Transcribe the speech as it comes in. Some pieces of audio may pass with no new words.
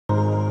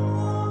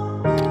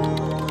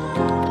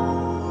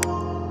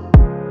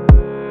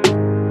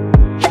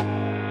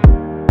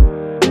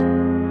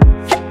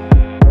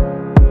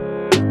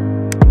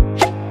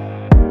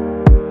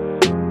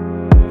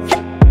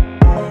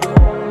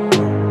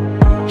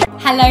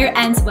Hello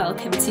and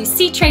welcome to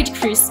Seatrade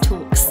Cruise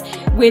Talks.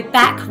 We're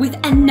back with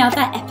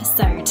another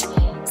episode.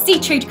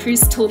 Seatrade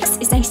Cruise Talks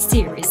is a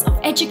series of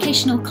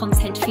educational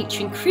content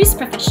featuring cruise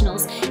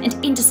professionals and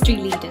industry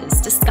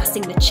leaders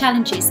discussing the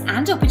challenges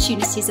and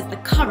opportunities of the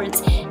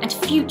current and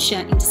future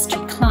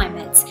industry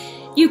climate.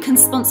 You can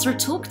sponsor a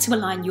talk to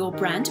align your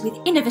brand with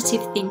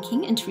innovative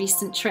thinking and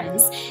recent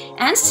trends,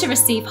 and to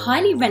receive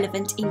highly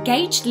relevant,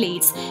 engaged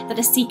leads that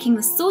are seeking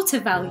the sort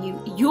of value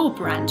your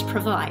brand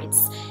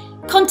provides.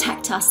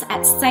 Contact us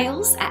at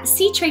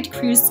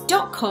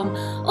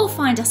sales@seatradecruise.com or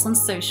find us on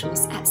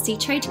socials at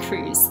Seatrade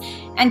Cruise.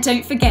 And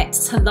don't forget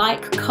to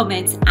like,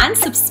 comment and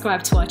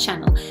subscribe to our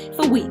channel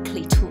for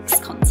weekly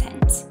talks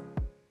content.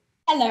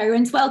 Hello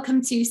and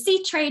welcome to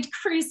Seatrade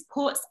Cruise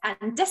Ports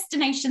and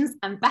Destinations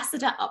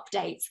Ambassador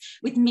Updates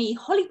with me,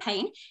 Holly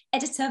Payne,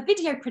 Editor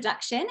Video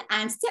Production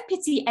and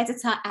Deputy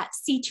Editor at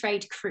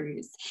Seatrade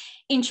Cruise.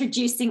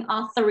 Introducing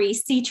our three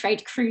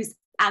Seatrade Cruise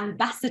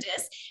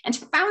ambassadors and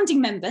founding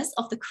members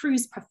of the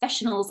Cruise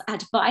Professionals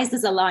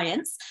Advisors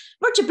Alliance,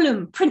 Roger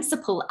Bloom,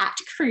 Principal at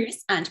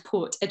Cruise and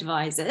Port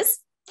Advisors,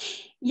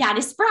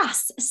 Ioannis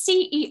Brass,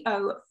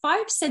 CEO,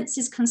 Five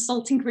Senses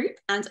Consulting Group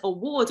and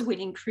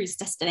award-winning cruise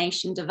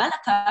destination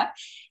developer,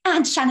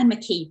 and Shannon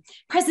McKee,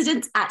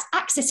 President at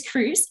Access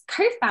Cruise,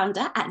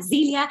 co-founder at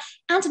Zelia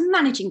and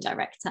Managing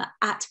Director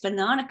at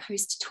Banana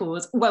Coast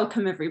Tours.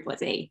 Welcome,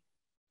 everybody.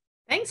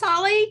 Thanks,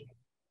 Holly.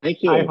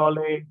 Thank you. Hi,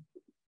 Holly.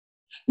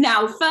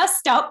 Now,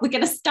 first up, we're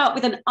going to start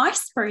with an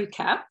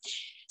icebreaker.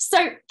 So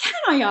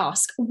can I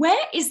ask,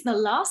 where is the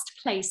last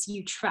place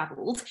you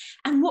travelled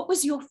and what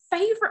was your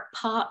favourite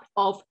part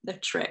of the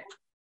trip?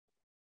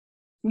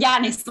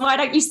 Ioannis, why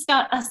don't you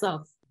start us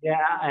off?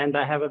 Yeah, and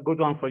I have a good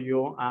one for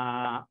you.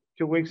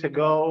 2 weeks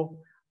ago,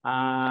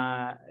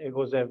 it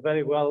was a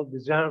very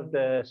well-deserved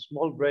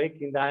small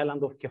break in the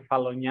island of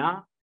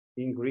Kefalonia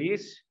in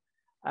Greece.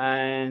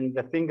 And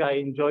the thing I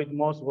enjoyed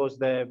most was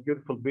the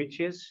beautiful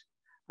beaches.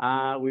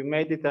 We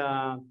made it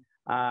a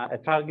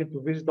target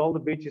to visit all the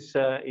beaches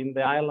in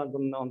the island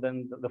on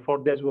the 4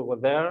 days we were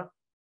there.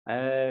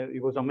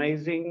 It was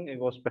amazing. It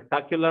was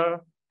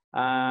spectacular.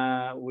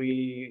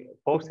 We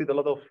posted a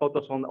lot of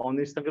photos on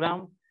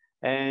Instagram,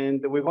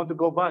 and we want to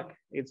go back.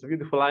 It's a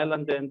beautiful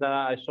island, and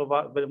I so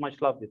very much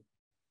loved it.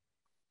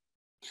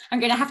 I'm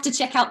going to have to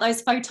check out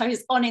those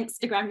photos on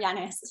Instagram,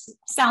 Ioannis.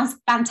 Sounds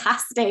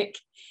fantastic.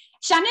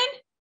 Shannon?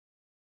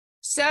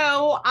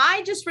 So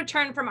I just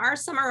returned from our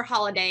summer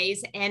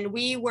holidays and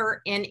we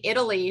were in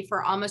Italy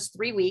for almost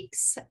 3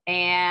 weeks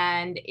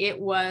and it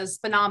was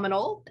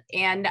phenomenal.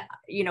 And,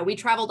 you know, we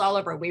traveled all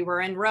over. We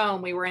were in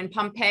Rome, we were in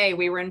Pompeii,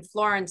 we were in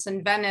Florence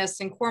and Venice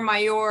and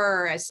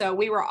Courmayeur. So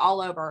we were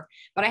all over.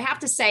 But I have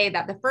to say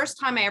that the first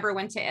time I ever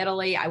went to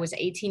Italy, I was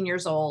 18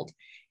 years old.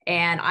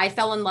 And I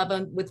fell in love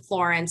with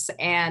Florence,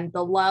 and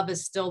the love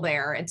is still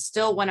there. It's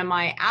still one of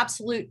my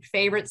absolute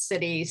favorite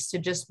cities to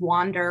just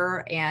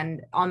wander.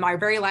 And on my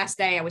very last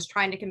day, I was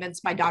trying to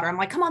convince my daughter, I'm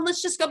like, come on,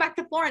 let's just go back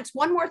to Florence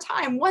one more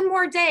time, one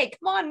more day.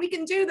 Come on, we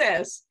can do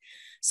this.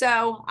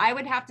 So I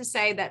would have to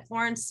say that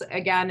Florence,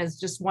 again, is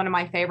just one of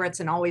my favorites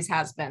and always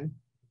has been.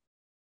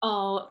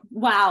 Oh,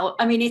 wow.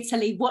 I mean,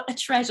 Italy, what a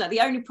treasure. The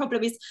only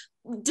problem is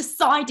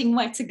deciding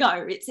where to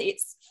go.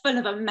 It's full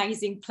of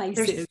amazing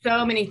places. There's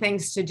so many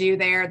things to do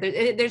there.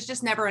 There's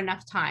just never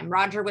enough time.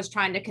 Roger was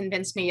trying to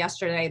convince me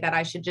yesterday that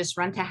I should just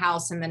rent a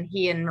house and then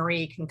he and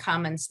Marie can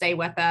come and stay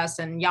with us.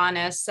 And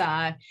Ioannis,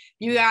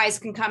 you guys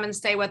can come and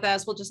stay with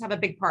us. We'll just have a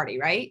big party,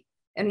 right?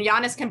 And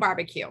Ioannis can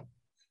barbecue.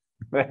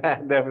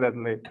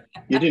 Definitely.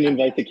 You didn't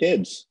invite the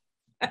kids.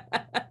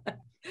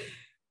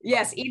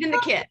 Yes, even the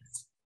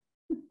kids.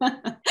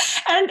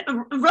 And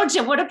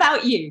Roger, what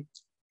about you?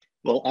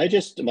 Well,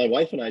 my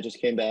wife and I just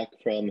came back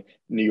from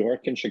New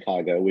York and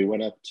Chicago. We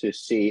went up to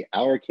see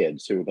our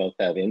kids who both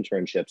have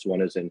internships.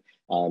 One is in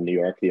New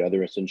York, the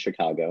other is in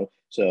Chicago.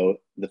 So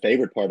the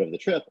favorite part of the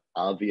trip,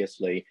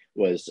 obviously,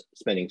 was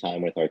spending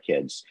time with our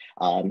kids.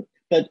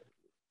 But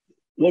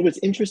what was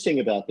interesting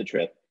about the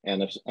trip,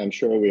 and I'm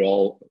sure we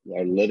all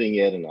are living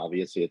it, and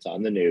obviously it's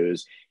on the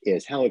news,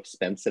 is how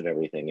expensive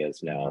everything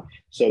is now.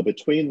 So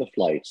between the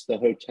flights, the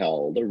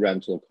hotel, the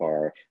rental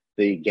car,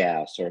 the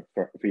gas, or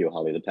for you,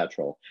 Holly, the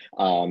petrol,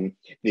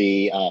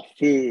 the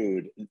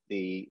food,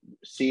 the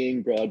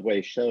seeing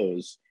Broadway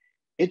shows,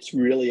 it's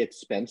really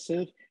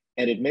expensive.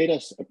 And it made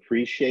us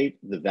appreciate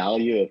the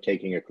value of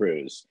taking a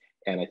cruise.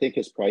 And I think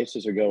as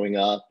prices are going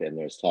up and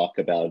there's talk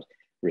about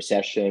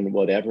recession,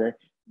 whatever,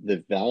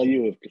 the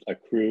value of a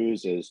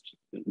cruise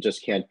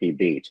just can't be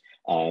beat.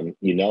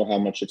 You know how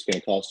much it's going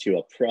to cost you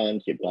up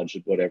front. You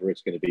budget whatever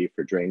it's going to be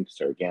for drinks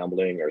or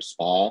gambling or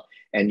spa,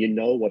 and you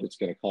know what it's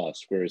going to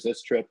cost. Whereas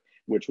this trip,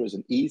 which was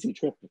an easy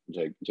trip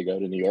to go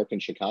to New York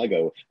and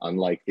Chicago,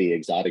 unlike the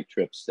exotic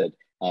trips that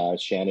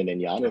Shannon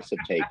and Ioannis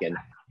have taken,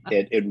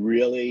 it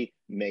really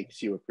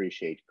makes you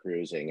appreciate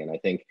cruising. And I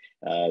think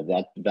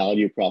that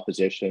value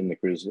proposition, the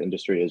cruise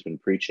industry has been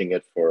preaching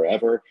it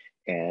forever,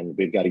 and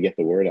we've got to get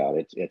the word out.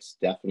 It's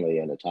definitely,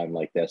 in a time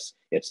like this,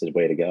 it's the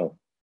way to go.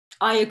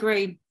 I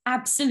agree.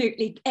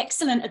 Absolutely.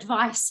 Excellent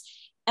advice.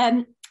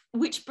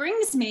 which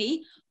brings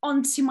me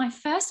on to my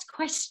first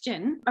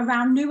question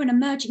around new and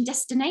emerging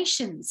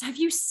destinations. Have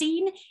you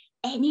seen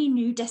any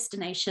new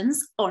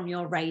destinations on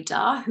your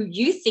radar who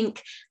you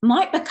think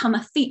might become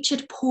a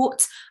featured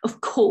port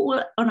of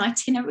call on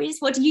itineraries?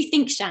 What do you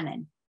think,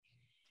 Shannon?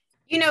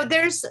 You know,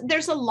 there's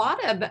a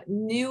lot of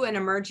new and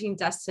emerging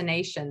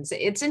destinations.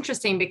 It's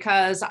interesting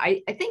because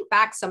I think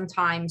back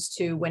sometimes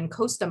to when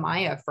Costa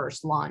Maya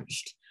first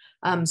launched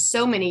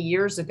so many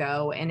years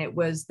ago, and it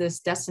was this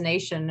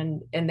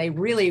destination, and they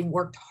really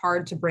worked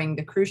hard to bring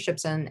the cruise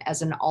ships in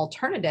as an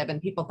alternative,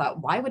 and people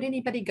thought, why would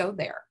anybody go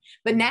there?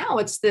 But now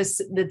it's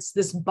this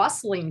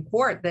bustling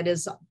port that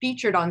is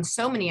featured on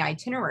so many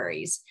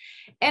itineraries,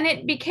 and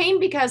it became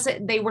because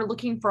they were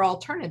looking for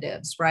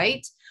alternatives,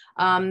 right?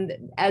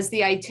 As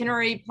the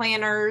itinerary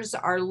planners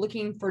are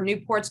looking for new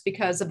ports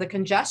because of the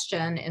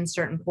congestion in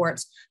certain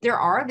ports, there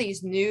are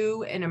these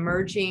new and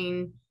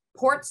emerging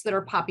ports that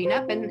are popping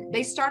up, and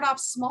they start off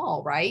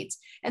small, right?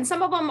 And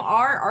some of them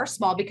are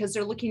small because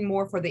they're looking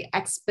more for the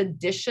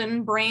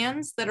expedition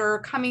brands that are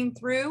coming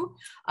through.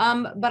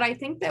 But I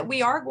think that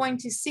we are going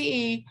to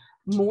see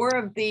more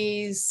of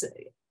these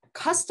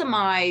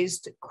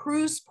customized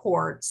cruise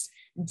ports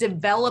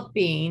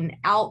developing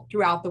out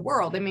throughout the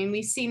world. I mean,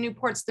 we see new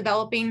ports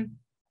developing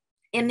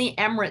in the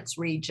Emirates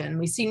region.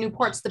 We see new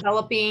ports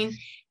developing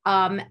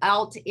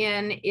out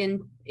in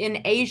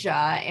Asia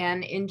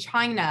and in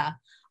China.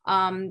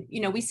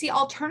 You know, we see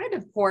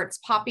alternative ports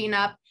popping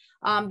up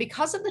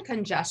because of the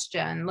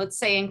congestion. Let's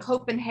say in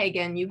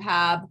Copenhagen, you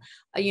have,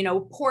 you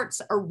know,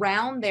 ports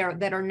around there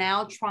that are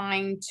now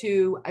trying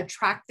to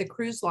attract the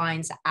cruise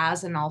lines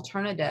as an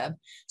alternative.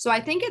 So I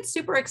think it's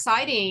super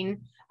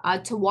exciting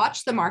to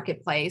watch the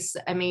marketplace.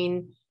 I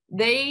mean,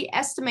 they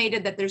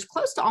estimated that there's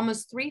close to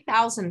almost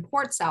 3,000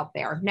 ports out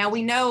there. Now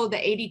we know the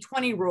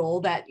 80-20 rule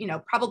that, you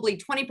know, probably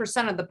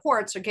 20% of the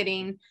ports are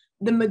getting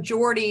the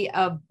majority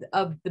of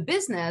the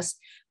business.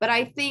 But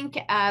I think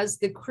as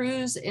the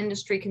cruise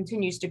industry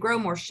continues to grow,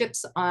 more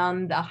ships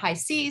on the high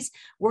seas,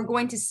 we're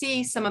going to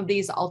see some of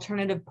these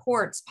alternative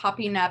ports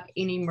popping up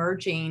and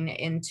emerging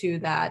into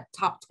that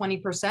top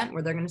 20%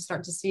 where they're going to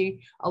start to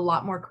see a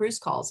lot more cruise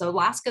calls. So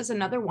Alaska is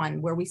another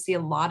one where we see a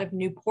lot of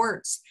new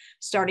ports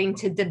starting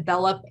to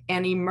develop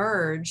and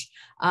emerge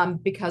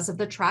because of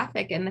the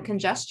traffic and the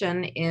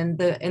congestion in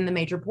the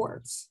major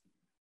ports.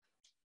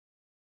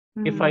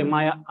 If I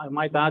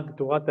might add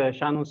to what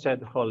Shannon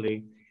said,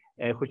 Holly,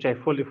 which I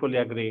fully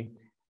agree.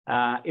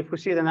 If we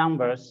see the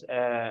numbers,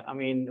 I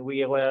mean,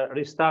 we were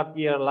restart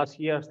year last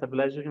year,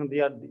 stabilization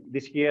year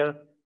this year,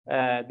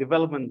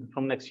 development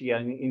from next year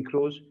in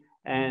cruise,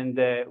 and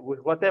with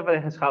whatever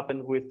has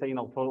happened with, you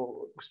know,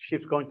 for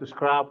ships going to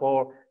scrap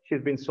or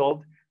ships being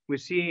sold, we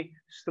see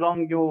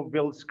strong new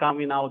builds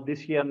coming out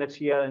this year,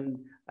 next year, and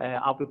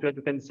up to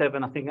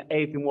 2027. I think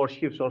 80 more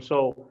ships or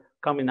so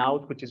coming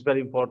out, which is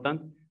very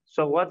important.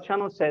 So what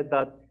Shannon said,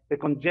 that the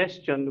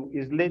congestion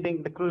is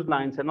leading the cruise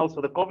lines and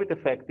also the COVID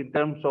effect in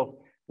terms of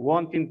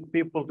wanting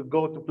people to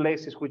go to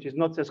places which is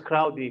not as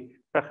crowded,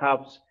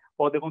 perhaps,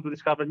 or they want to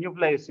discover new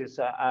places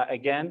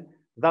again,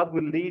 that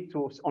will lead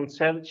to on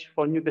search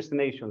for new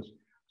destinations.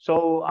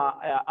 So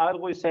I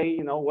always say,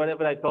 you know,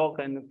 wherever I talk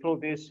and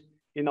through this,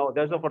 you know,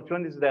 there's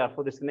opportunities there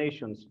for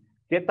destinations.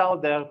 Get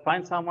out there,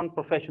 find someone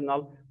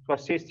professional to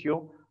assist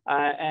you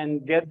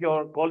and get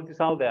your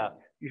qualities out there.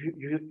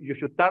 You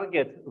should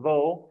target,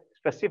 though,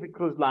 specific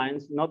cruise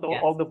lines. Not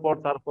all the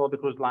ports are for the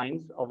cruise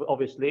lines,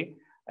 obviously.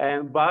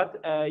 But,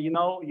 you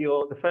know,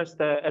 the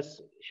first, as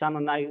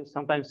Shannon and I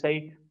sometimes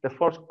say, the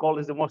first call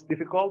is the most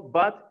difficult,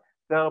 but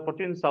there are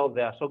opportunities out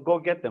there. So go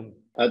get them.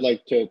 I'd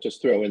like to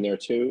just throw in there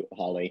too,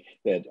 Holly,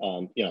 that,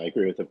 you know, I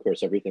agree with, of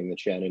course, everything that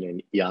Shannon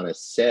and Ioannis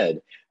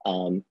said.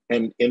 And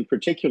in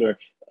particular,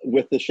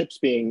 with the ships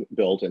being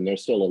built, and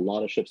there's still a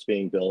lot of ships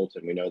being built,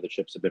 and we know the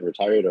ships have been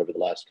retired over the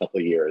last couple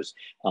of years,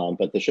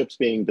 but the ships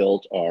being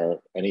built are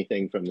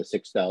anything from the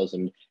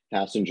 6,000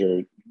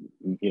 passenger,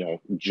 you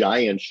know,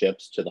 giant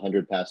ships to the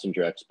 100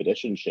 passenger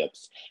expedition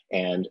ships,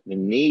 and the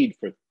need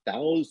for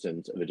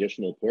thousands of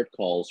additional port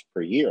calls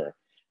per year.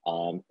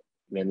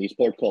 And these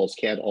port calls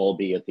can't all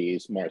be at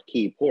these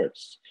marquee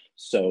ports.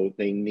 So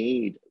they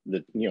need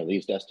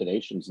these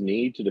destinations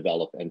need to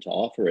develop and to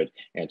offer it.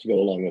 And to go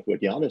along with what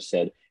Ioannis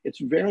said,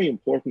 it's very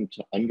important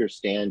to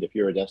understand, if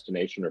you're a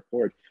destination or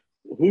port,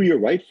 who you're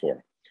right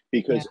for.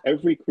 Because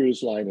every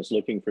cruise line is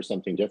looking for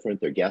something different.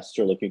 Their guests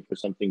are looking for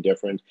something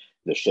different.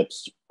 The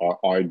ships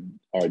are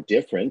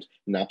different,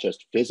 not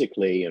just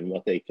physically and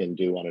what they can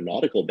do on a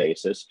nautical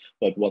basis,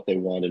 but what they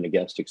want in a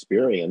guest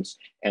experience.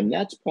 And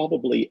that's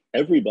probably,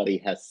 everybody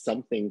has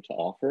something to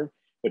offer,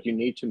 but you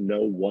need to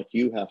know what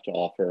you have to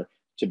offer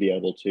to be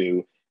able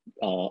to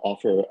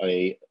offer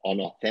an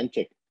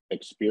authentic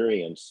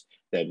experience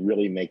that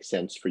really makes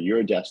sense for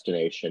your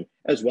destination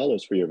as well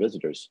as for your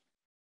visitors.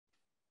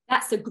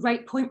 That's a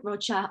great point,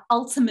 Roger.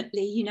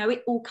 Ultimately, you know,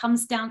 it all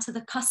comes down to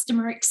the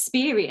customer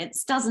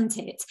experience, doesn't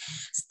it?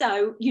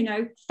 So, you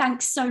know,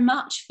 thanks so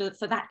much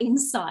for that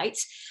insight.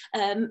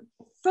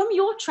 From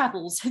your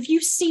travels, have you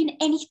seen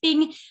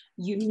anything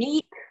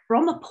unique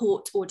from a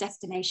port or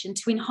destination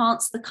to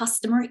enhance the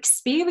customer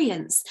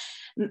experience.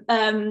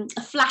 A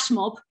flash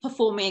mob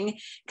performing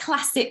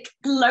classic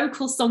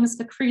local songs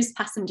for cruise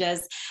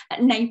passengers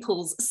at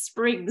Naples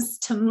springs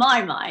to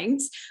my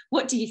mind.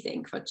 What do you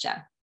think,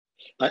 Roger?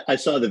 I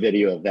saw the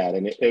video of that,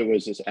 and it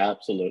was just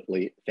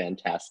absolutely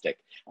fantastic.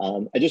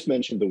 I just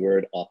mentioned the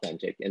word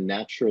authentic, and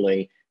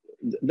naturally,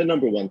 the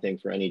number one thing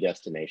for any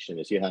destination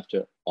is you have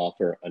to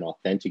offer an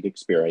authentic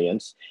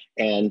experience,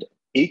 and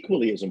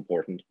equally as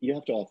important, you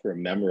have to offer a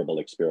memorable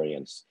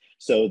experience.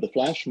 So the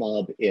flash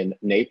mob in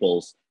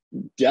Naples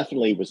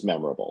definitely was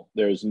memorable.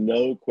 There's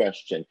no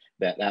question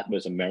that that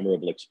was a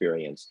memorable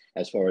experience.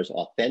 As far as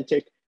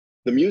authentic,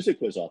 the music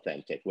was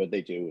authentic. What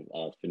they do,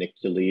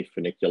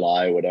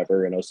 funiculi,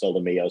 whatever, and O Sole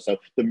Mio. So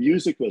the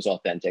music was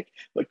authentic,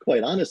 but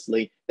quite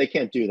honestly, they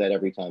can't do that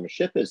every time a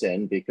ship is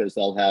in, because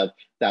they'll have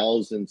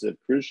thousands of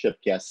cruise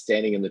ship guests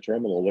standing in the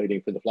terminal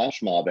waiting for the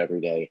flash mob every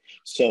day.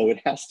 So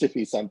it has to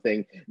be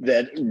something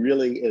that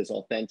really is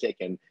authentic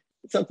and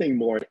something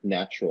more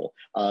natural.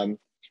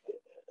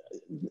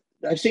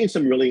 I've seen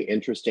some really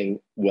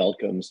interesting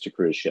welcomes to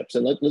cruise ships.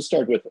 And let's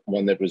start with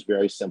one that was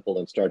very simple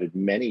and started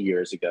many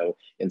years ago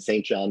in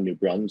St. John, New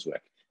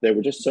Brunswick. They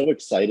were just so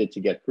excited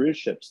to get cruise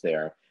ships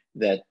there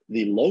that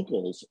the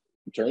locals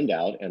turned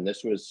out, and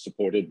this was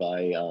supported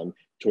by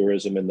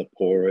tourism in the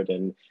port,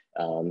 and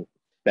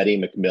Betty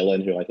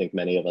McMillan, who I think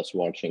many of us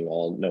watching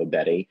all know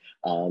Betty,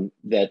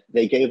 that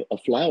they gave a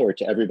flower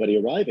to everybody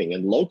arriving,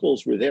 and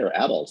locals were there,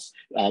 adults,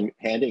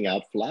 handing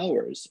out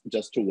flowers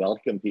just to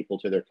welcome people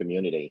to their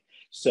community.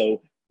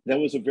 So that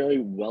was a very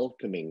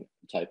welcoming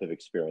type of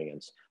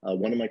experience.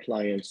 One of my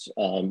clients,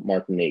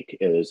 Martinique,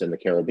 is in the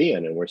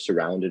Caribbean, and we're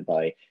surrounded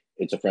by,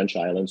 it's a French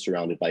island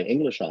surrounded by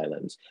English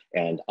islands.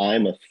 And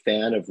I'm a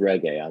fan of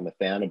reggae. I'm a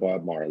fan of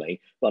Bob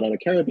Marley. But on a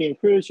Caribbean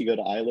cruise, you go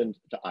to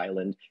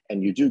island,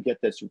 and you do get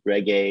this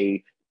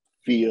reggae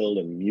feel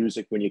and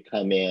music when you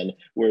come in.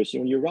 Whereas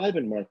when you arrive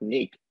in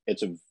Martinique,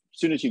 as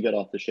soon as you get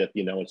off the ship,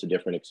 you know it's a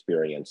different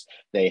experience.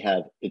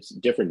 It's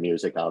different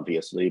music,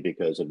 obviously,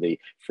 because of the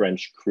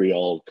French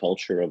Creole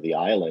culture of the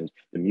island.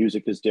 The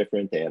music is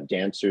different. They have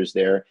dancers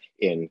there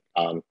in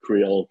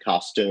Creole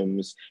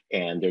costumes,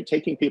 and they're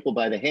taking people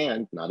by the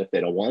hand, not if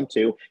they don't want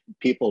to.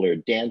 People are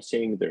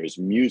dancing. There's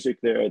music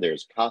there.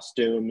 There's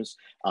costumes.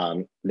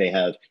 They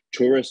have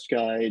tourist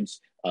guides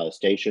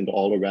stationed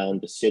all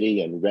around the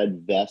city in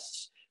red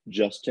vests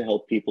just to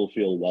help people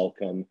feel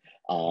welcome.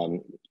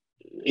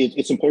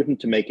 It's important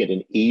to make it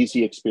an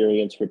easy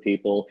experience for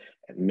people,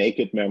 make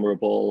it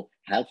memorable,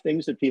 have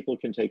things that people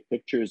can take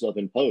pictures of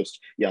and post.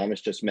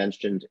 Ioannis just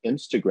mentioned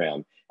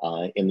Instagram.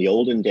 In the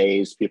olden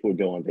days, people would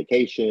go on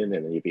vacation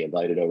and then you'd be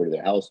invited over to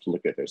their house to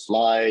look at their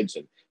slides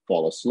and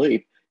fall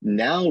asleep.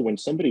 Now, when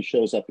somebody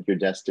shows up at your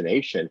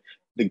destination,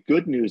 the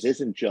good news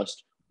isn't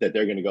just that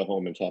they're going to go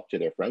home and talk to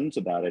their friends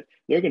about it.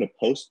 They're going to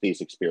post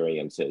these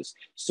experiences.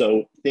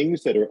 So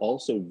things that are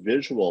also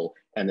visual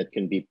and that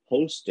can be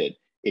posted,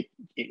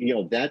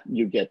 that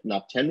you get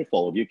not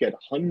tenfold, you get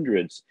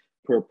hundreds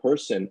per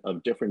person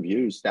of different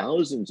views,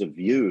 thousands of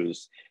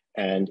views.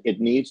 And it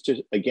needs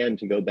to, again,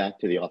 to go back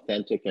to the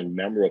authentic and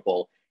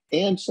memorable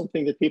and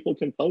something that people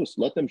can post.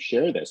 Let them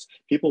share this.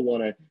 People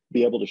want to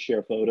be able to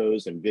share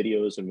photos and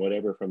videos and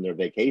whatever from their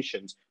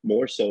vacations,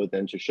 more so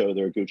than to show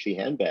their Gucci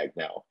handbag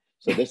now.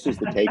 So this is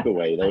the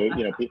takeaway.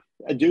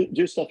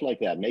 Do stuff like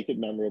that. Make it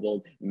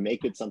memorable,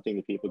 make it something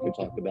that people can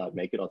talk about,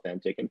 make it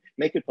authentic, and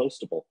make it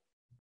postable.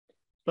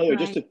 By the way,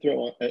 just to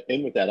throw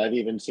in with that, I've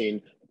even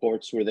seen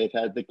ports where they've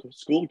had the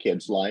school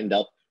kids lined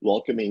up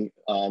welcoming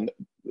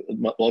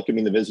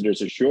the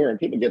visitors ashore, and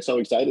people get so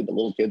excited. The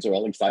little kids are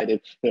all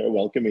excited. They're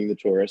welcoming the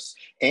tourists.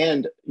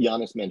 And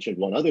Ioannis mentioned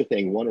one other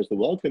thing. One is the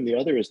welcome. The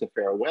other is the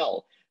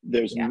farewell.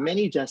 There's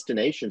many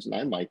destinations, and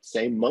I might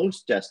say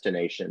most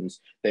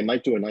destinations, they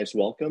might do a nice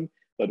welcome,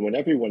 but when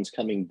everyone's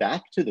coming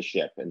back to the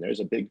ship, and there's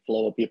a big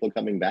flow of people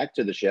coming back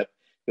to the ship,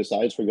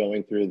 besides for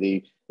going through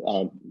the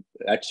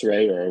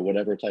X-ray or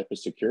whatever type of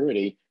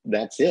security,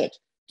 that's it.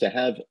 To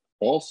have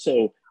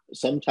also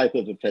some type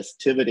of a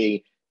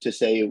festivity to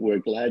say, we're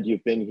glad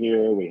you've been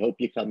here, we hope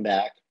you come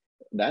back,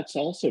 that's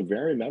also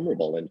very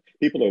memorable. And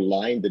people are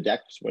lined the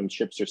decks when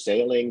ships are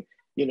sailing.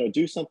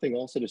 Do something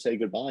also to say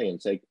goodbye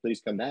and say,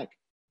 please come back.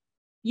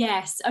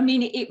 Yes, I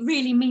mean, it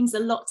really means a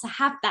lot to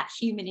have that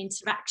human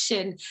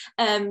interaction.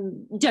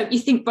 Don't you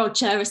think,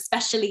 Roger,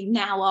 especially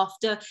now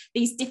after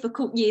these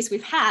difficult years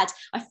we've had,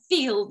 I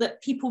feel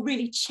that people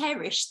really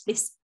cherish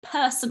this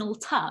personal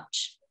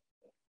touch.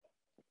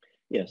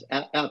 Yes,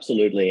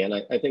 absolutely. And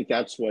I think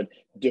that's what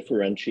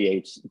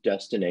differentiates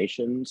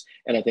destinations.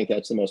 And I think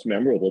that's the most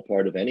memorable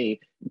part of any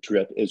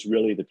trip is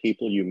really the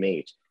people you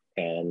meet.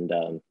 And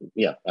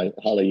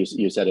Holly,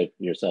 you said it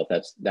yourself,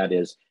 that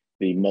is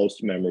the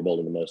most memorable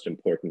and the most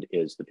important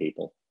is the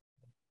people.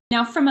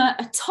 Now, from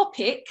a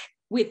topic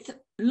with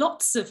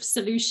lots of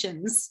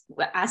solutions,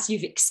 as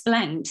you've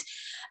explained,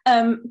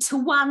 to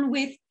one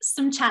with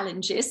some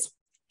challenges,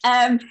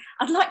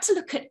 I'd like to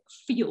look at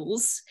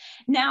fuels.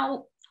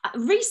 Now,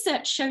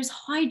 research shows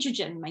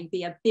hydrogen may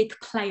be a big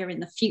player in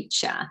the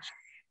future.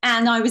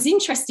 And I was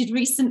interested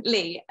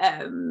recently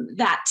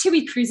that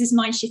TUI Cruises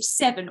Mein Schiff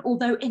 7,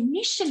 although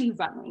initially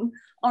running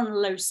on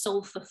low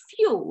sulfur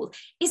fuel,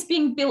 is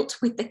being built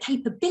with the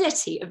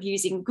capability of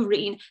using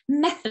green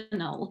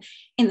methanol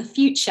in the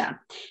future.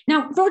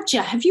 Now,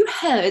 Roger, have you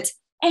heard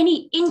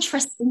any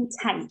interesting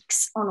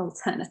takes on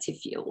alternative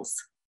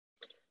fuels?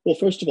 Well,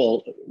 first of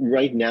all,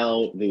 right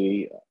now,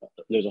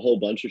 there's a whole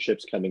bunch of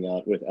ships coming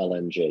out with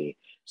LNG.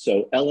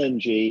 So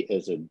LNG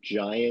is a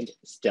giant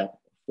step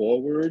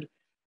forward,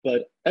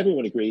 but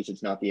everyone agrees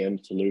it's not the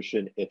end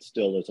solution. It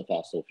still is a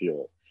fossil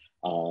fuel.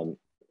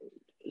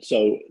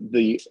 So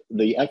the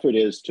effort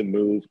is to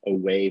move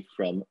away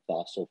from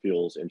fossil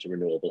fuels into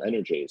renewable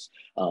energies.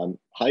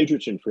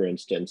 Hydrogen, for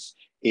instance,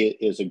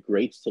 is a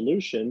great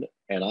solution,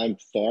 and I'm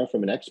far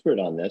from an expert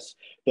on this,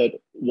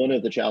 but one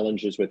of the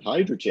challenges with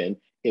hydrogen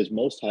is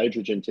most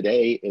hydrogen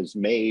today is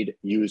made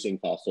using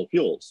fossil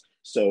fuels.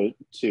 So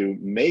to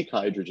make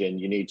hydrogen,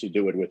 you need to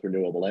do it with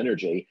renewable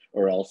energy,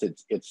 or else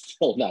it's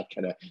still not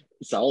going to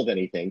solve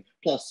anything.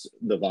 Plus,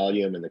 the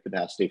volume and the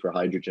capacity for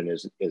hydrogen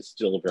is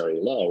still very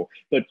low.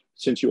 But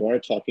since you are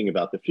talking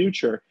about the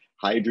future,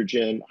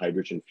 hydrogen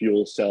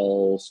fuel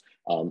cells,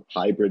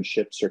 hybrid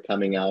ships are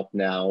coming out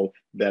now,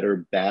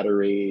 better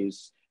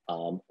batteries,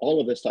 all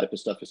of this type of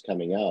stuff is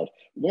coming out.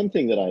 One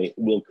thing that I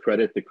will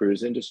credit the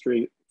cruise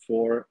industry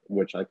for,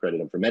 which I credit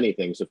them for many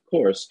things, of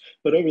course,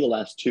 but over the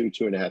last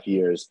 2.5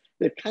 years,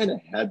 they've kind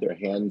of had their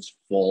hands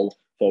full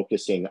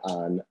focusing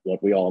on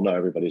what we all know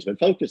everybody's been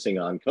focusing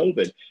on,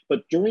 COVID.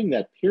 But during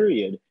that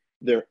period,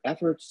 their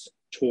efforts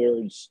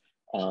towards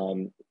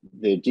the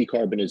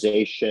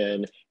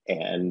decarbonization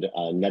and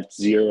net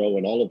zero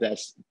and all of that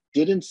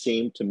didn't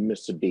seem to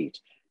miss a beat.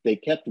 They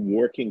kept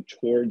working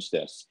towards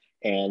this.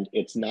 And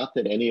it's not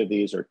that any of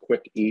these are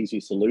quick, easy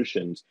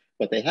solutions,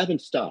 but they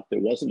haven't stopped. There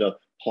wasn't a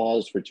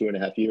pause for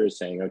 2.5 years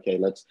saying, okay,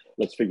 let's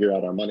figure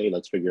out our money,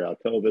 let's figure out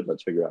COVID,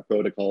 let's figure out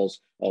protocols,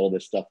 all of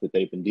this stuff that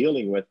they've been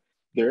dealing with.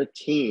 Their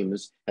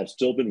teams have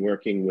still been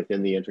working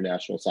within the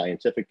international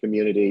scientific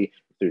community,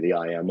 through the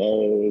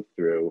IMO,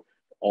 through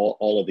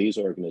all of these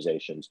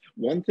organizations.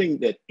 One thing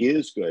that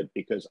is good,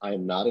 because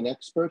I'm not an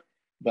expert,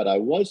 but I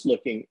was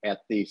looking at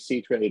the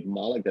Seatrade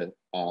Malaga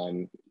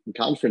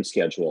conference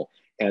schedule,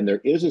 and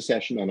there is a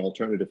session on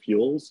alternative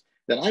fuels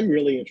that I'm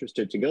really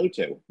interested to go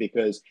to,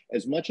 because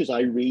as much as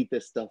I read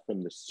this stuff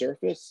from the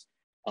surface,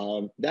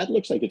 that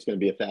looks like it's going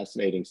to be a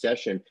fascinating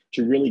session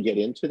to really get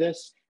into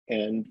this.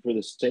 And for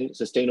the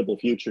sustainable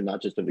future,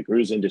 not just of the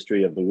cruise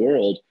industry, of the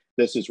world,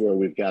 this is where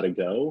we've got to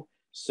go.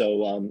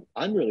 So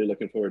I'm really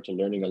looking forward to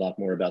learning a lot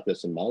more about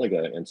this in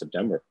Malaga in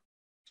September.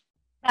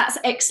 That's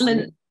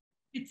excellent.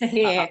 Good to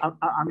hear.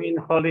 I mean,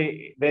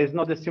 Holly, there's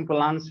not a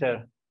simple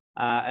answer,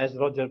 as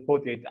Roger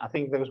put it. I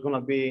think there's going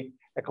to be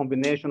a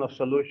combination of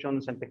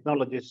solutions and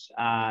technologies,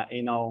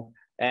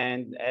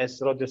 and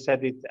as Roger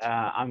said it,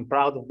 I'm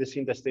proud of this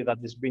industry that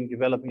has been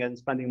developing and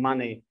spending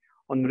money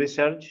on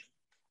research.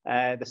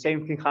 The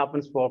same thing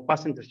happens for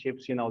passenger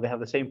ships. They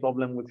have the same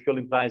problem with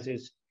fueling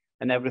prices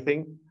and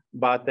everything,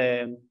 but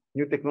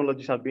new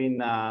technologies are being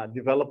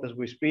developed as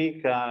we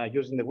speak,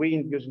 using the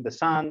wind, using the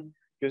sun,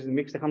 using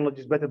mixed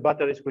technologies, better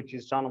batteries, which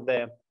is some of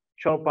the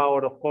shore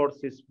power, of course,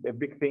 is a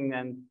big thing.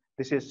 And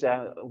this is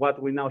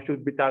what we now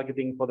should be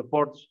targeting for the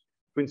ports,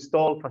 to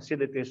install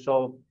facilities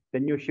so the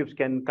new ships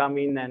can come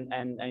in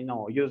and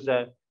use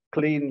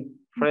clean,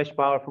 fresh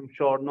power from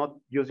shore, not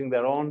using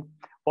their own.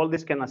 All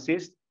this can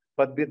assist,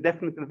 but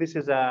definitely this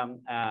is a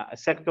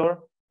sector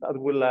that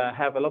will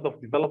have a lot of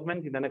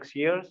development in the next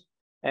years.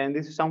 And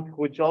this is something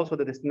which also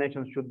the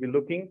destinations should be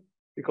looking,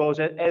 because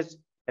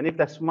if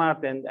they're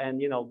smart and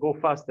go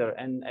faster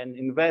and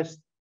invest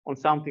on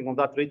something on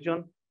that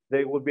region,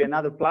 there will be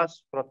another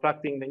plus for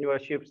attracting the newer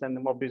ships and the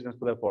more business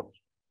to their ports.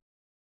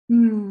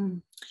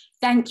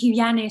 Thank you,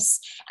 Ioannis.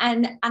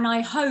 And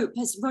I hope,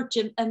 as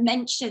Roger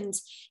mentioned,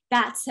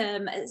 that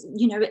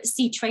at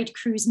Seatrade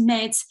Cruise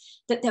Med,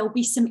 that there will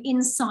be some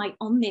insight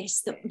on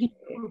this that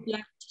we'll be able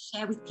to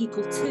share with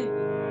people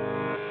too.